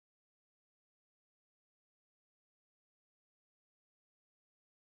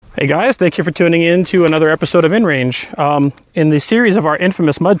Hey guys, thank you for tuning in to another episode of InRange. In the series of our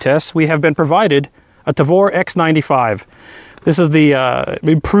infamous mud tests, we have been provided a Tavor X95. This is the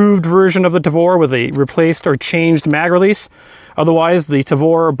improved version of the Tavor with a replaced or changed mag release. Otherwise, the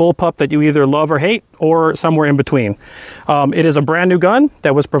Tavor bullpup that you either love or hate, or somewhere in between. It is a brand new gun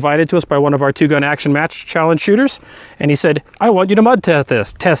that was provided to us by one of our two-gun action match challenge shooters. And he said, I want you to mud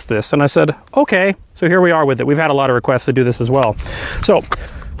test this. And I said, okay. So here we are with it. We've had a lot of requests to do this as well. So,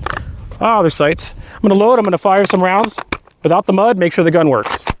 there's sights. I'm gonna load, I'm gonna fire some rounds without the mud, make sure the gun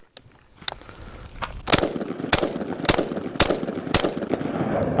works.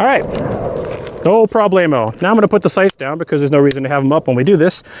 All right, no problemo. Now I'm gonna put the sights down because there's no reason to have them up when we do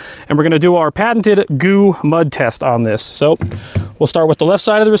this. And we're gonna do our patented goo mud test on this. So we'll start with the left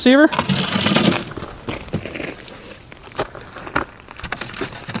side of the receiver.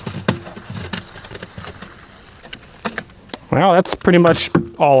 Well, that's pretty much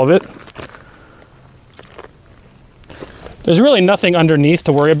all of it. There's really nothing underneath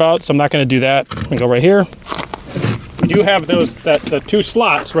to worry about, so I'm not going to do that. I'm going to go right here. We do have the two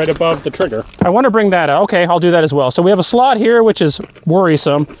slots right above the trigger. I want to bring that out. Okay, I'll do that as well. So we have a slot here, which is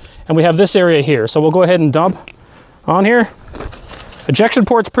worrisome, and we have this area here. So we'll go ahead and dump on here. Ejection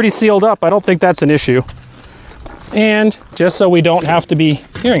port's pretty sealed up. I don't think that's an issue. And just so we don't have to be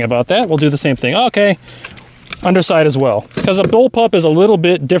hearing about that, we'll do the same thing. Okay, underside as well. Because a bullpup is a little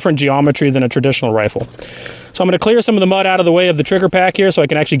bit different geometry than a traditional rifle. So I'm going to clear some of the mud out of the way of the trigger pack here so I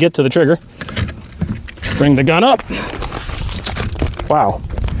can actually get to the trigger. Bring the gun up. Wow.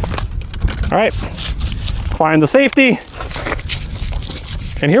 All right. Find the safety.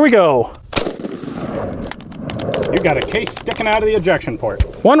 And here we go. You've got a case sticking out of the ejection port.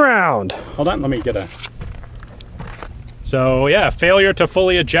 One round. Hold on, let me get a... So yeah, failure to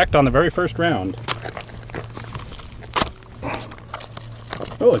fully eject on the very first round.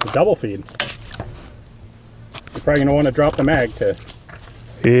 Oh, it's a double feed. You're probably gonna want to drop the mag to...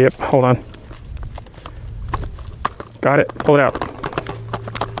 Yep, hold on. Got it, pull it out.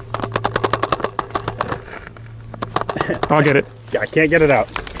 I'll get it. Yeah, I can't get it out.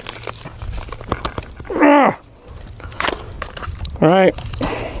 All right,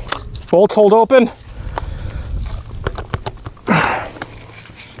 bolts hold open.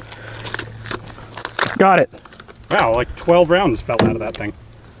 Got it. Wow, like 12 rounds fell out of that thing.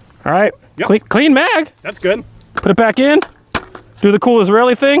 All right, yep. Clean mag. That's good. Put it back in. Do the cool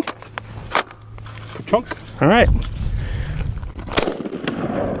Israeli thing. Chunk. All right.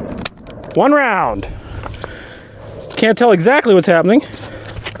 One round. Can't tell exactly what's happening.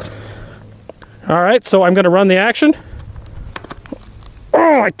 All right, so I'm going to run the action.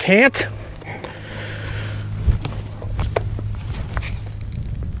 Oh, I can't.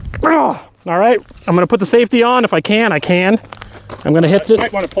 Oh, all right, I'm going to put the safety on. If I can, I can. I'm going to hit You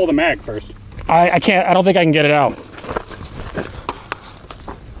might want to pull the mag first. I can't. I don't think I can get it out.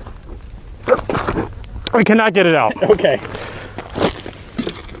 I cannot get it out. Okay.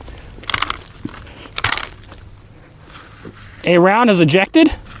 A round is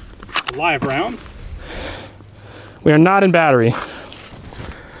ejected. Live round. We are not in battery.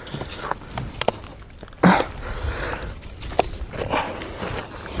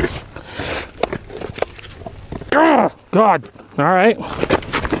 Oh, God. All right.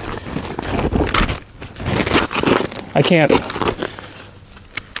 I can't.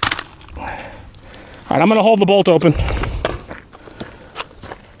 All right, I'm going to hold the bolt open.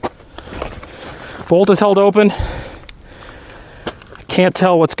 Bolt is held open. I can't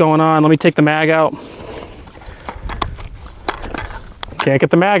tell what's going on. Let me take the mag out. Can't get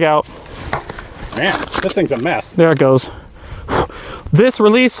the mag out. Man, this thing's a mess. There it goes. This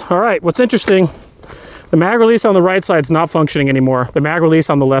release, all right, what's interesting, the mag release on the right side is not functioning anymore. The mag release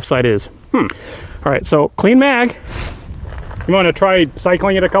on the left side is. All right, so clean mag. You want to try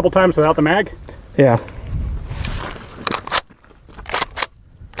cycling it a couple times without the mag? Yeah.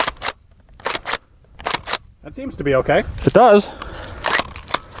 That seems to be okay. It does.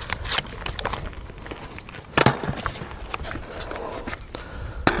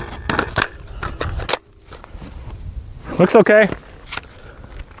 Looks okay.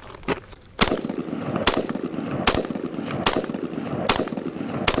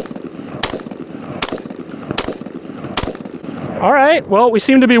 All right, well, we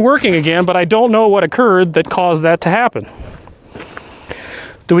seem to be working again, but I don't know what occurred that caused that to happen.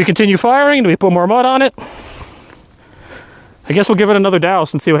 Do we continue firing? Do we put more mud on it? I guess we'll give it another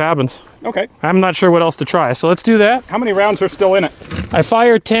douse and see what happens. Okay. I'm not sure what else to try, so let's do that. How many rounds are still in it? I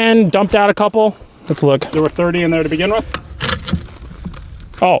fired 10, dumped out a couple. Let's look. There were 30 in there to begin with?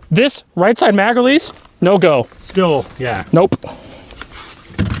 Oh, this right side mag release, no go. Still, yeah. Nope.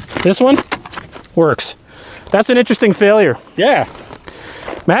 This one works. That's an interesting failure. Yeah.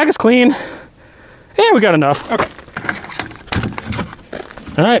 Mag is clean. Yeah, we got enough. Okay.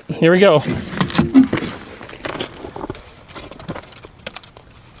 All right, here we go.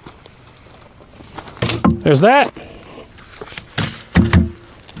 There's that.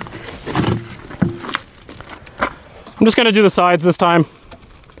 I'm just gonna do the sides this time.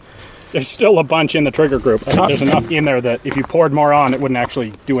 There's still a bunch in the trigger group. I think there's enough in there that if you poured more on, it wouldn't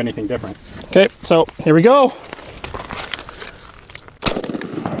actually do anything different. Okay, so here we go.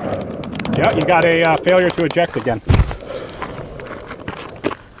 Yeah, you got a failure to eject again.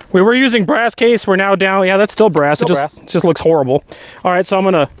 We were using brass case, we're now down. Yeah, that's still brass. It just looks horrible. All right, so I'm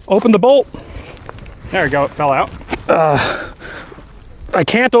gonna open the bolt. There we go, it fell out. I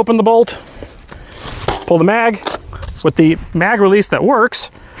can't open the bolt. Pull the mag with the mag release that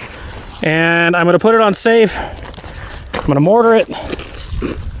works. And I'm gonna put it on safe. I'm gonna mortar it.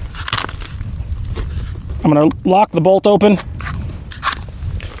 I'm gonna lock the bolt open.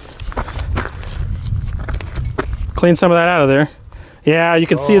 Clean some of that out of there. Yeah, you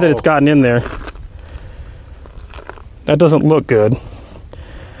can see that it's gotten in there. That doesn't look good.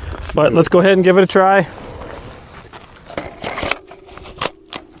 But let's go ahead and give it a try.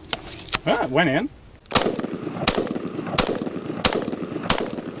 Ah, it went in.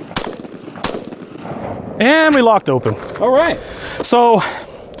 And we locked open. All right. So,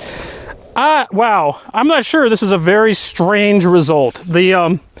 wow, I'm not sure. This is a very strange result.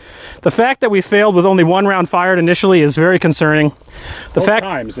 The fact that we failed with only one round fired initially is very concerning. Both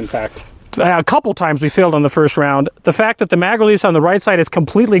times, in fact. A couple times we failed on the first round. The fact that the mag release on the right side is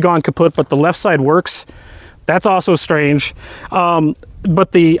completely gone kaput, but the left side works, that's also strange.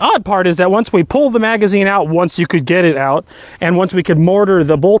 But the odd part is that once we pulled the magazine out, once you could get it out, and once we could mortar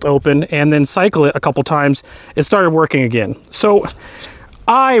the bolt open and then cycle it a couple times, it started working again. So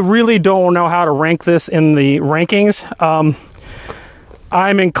I really don't know how to rank this in the rankings.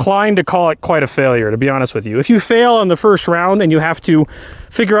 I'm inclined to call it quite a failure, to be honest with you. If you fail on the first round and you have to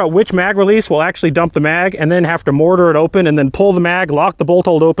figure out which mag release will actually dump the mag and then have to mortar it open and then pull the mag, lock the bolt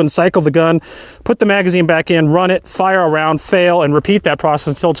hold open, cycle the gun, put the magazine back in, run it, fire a round, fail, and repeat that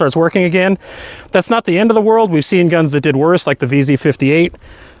process until it starts working again, that's not the end of the world. We've seen guns that did worse, like the VZ58,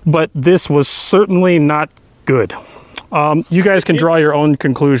 but this was certainly not good. You guys can draw your own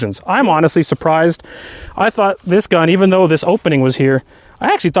conclusions. I'm honestly surprised. I thought this gun, even though this opening was here,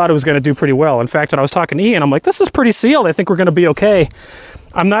 I actually thought it was going to do pretty well. In fact, when I was talking to Ian, I'm like, this is pretty sealed. I think we're going to be okay.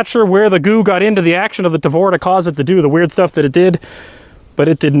 I'm not sure where the goo got into the action of the Tavor to cause it to do the weird stuff that it did, but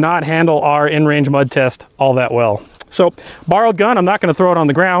it did not handle our in-range mud test all that well. So, borrowed gun, I'm not going to throw it on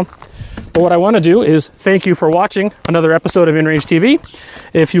the ground. But what I want to do is thank you for watching another episode of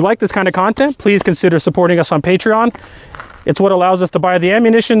InRangeTV. If you like this kind of content, please consider supporting us on Patreon. It's what allows us to buy the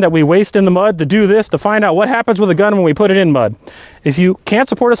ammunition that we waste in the mud to do this, to find out what happens with a gun when we put it in mud. If you can't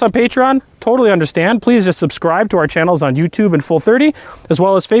support us on Patreon, totally understand. Please just subscribe to our channels on YouTube and Full30, as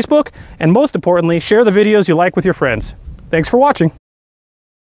well as Facebook. And most importantly, share the videos you like with your friends. Thanks for watching.